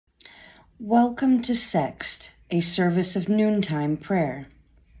Welcome to Sext, a service of noontime prayer.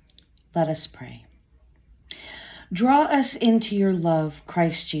 Let us pray. Draw us into your love,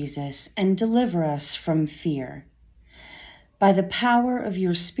 Christ Jesus, and deliver us from fear. By the power of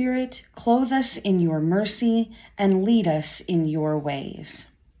your Spirit, clothe us in your mercy and lead us in your ways,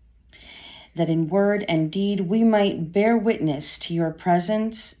 that in word and deed we might bear witness to your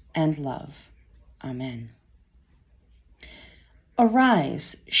presence and love. Amen.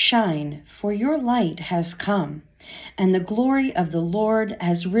 Arise, shine, for your light has come, and the glory of the Lord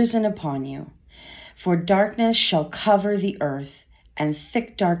has risen upon you. For darkness shall cover the earth, and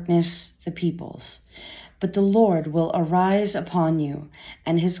thick darkness the peoples. But the Lord will arise upon you,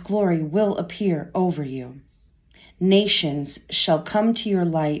 and his glory will appear over you. Nations shall come to your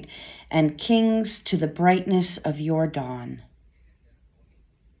light, and kings to the brightness of your dawn.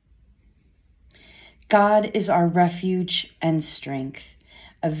 God is our refuge and strength,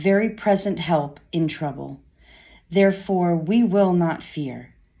 a very present help in trouble. Therefore we will not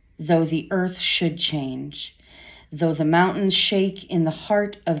fear, though the earth should change, though the mountains shake in the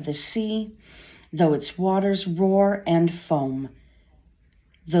heart of the sea, though its waters roar and foam,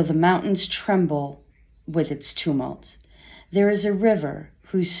 though the mountains tremble with its tumult. There is a river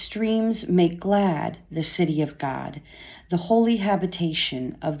whose streams make glad the city of God, the holy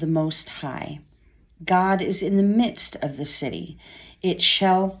habitation of the Most High. God is in the midst of the city. It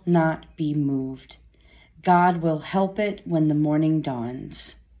shall not be moved. God will help it when the morning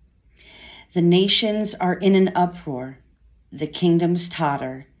dawns. The nations are in an uproar. The kingdoms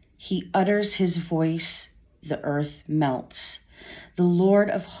totter. He utters his voice. The earth melts. The Lord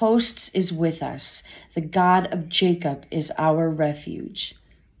of hosts is with us. The God of Jacob is our refuge.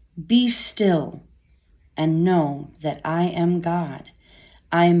 Be still and know that I am God.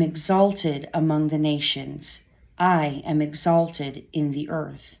 I am exalted among the nations. I am exalted in the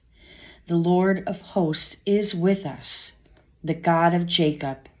earth. The Lord of hosts is with us. The God of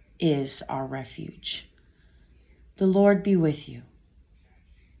Jacob is our refuge. The Lord be with you.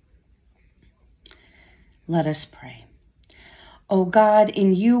 Let us pray. O God,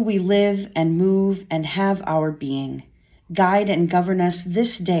 in you we live and move and have our being. Guide and govern us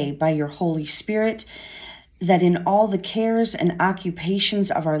this day by your Holy Spirit, that in all the cares and occupations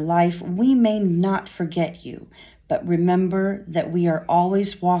of our life we may not forget you, but remember that we are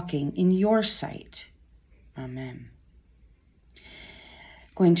always walking in your sight. Amen.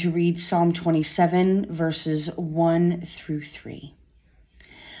 Going to read Psalm 27, verses 1 through 3.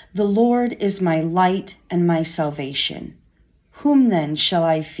 The Lord is my light and my salvation. Whom then shall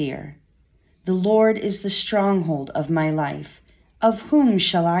I fear? The Lord is the stronghold of my life. Of whom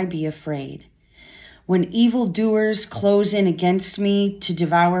shall I be afraid? When evildoers close in against me to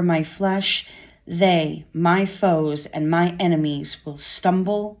devour my flesh, they, my foes and my enemies, will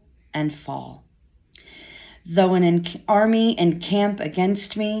stumble and fall. Though an army encamp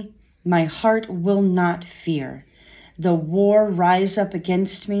against me, my heart will not fear. Though war rise up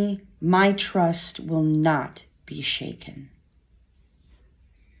against me, my trust will not be shaken.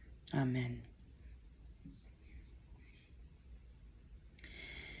 Amen.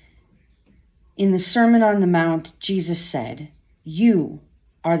 In the Sermon on the Mount, Jesus said, "You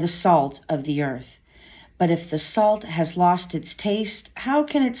are the salt of the earth. But if the salt has lost its taste, how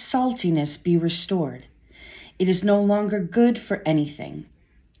can its saltiness be restored? It is no longer good for anything,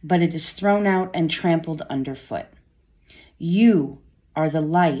 but it is thrown out and trampled underfoot. You are the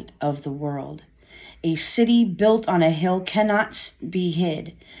light of the world. A city built on a hill cannot be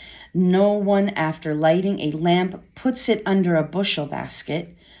hid. No one, after lighting a lamp, puts it under a bushel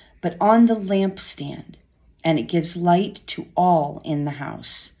basket, but on the lampstand, and it gives light to all in the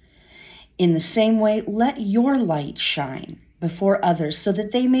house. In the same way, let your light shine before others, so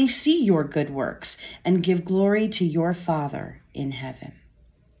that they may see your good works and give glory to your Father in heaven."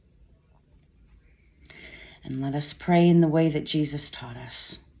 And let us pray in the way that Jesus taught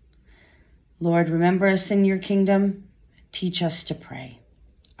us. Lord, remember us in your kingdom. Teach us to pray.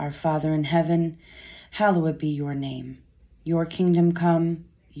 Our Father in heaven, hallowed be your name. Your kingdom come.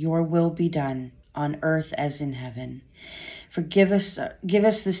 Your will be done on earth as in heaven. Give us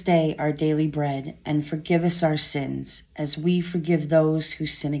this day our daily bread, and forgive us our sins as we forgive those who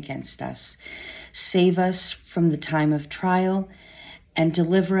sin against us. Save us from the time of trial and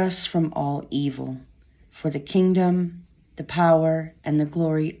deliver us from all evil. For the kingdom, the power, and the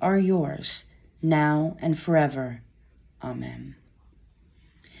glory are yours, now and forever. Amen.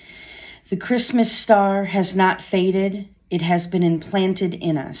 The Christmas star has not faded. It has been implanted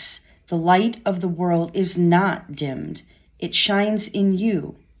in us. The light of the world is not dimmed. It shines in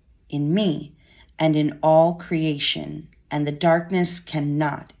you, in me, and in all creation and the darkness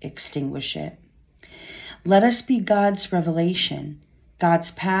cannot extinguish it. Let us be God's revelation,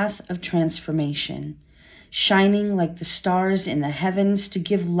 God's path of transformation, shining like the stars in the heavens to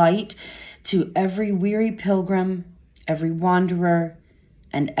give light to every weary pilgrim, every wanderer,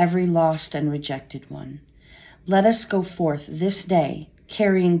 and every lost and rejected one. Let us go forth this day,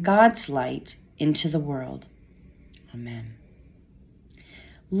 carrying God's light into the world. Amen.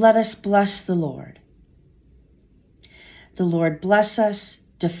 Let us bless the Lord. The Lord bless us,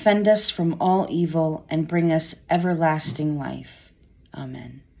 defend us from all evil, and bring us everlasting life.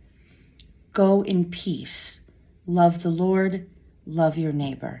 Amen. Go in peace. Love the Lord. Love your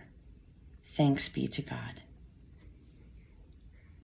neighbor. Thanks be to God.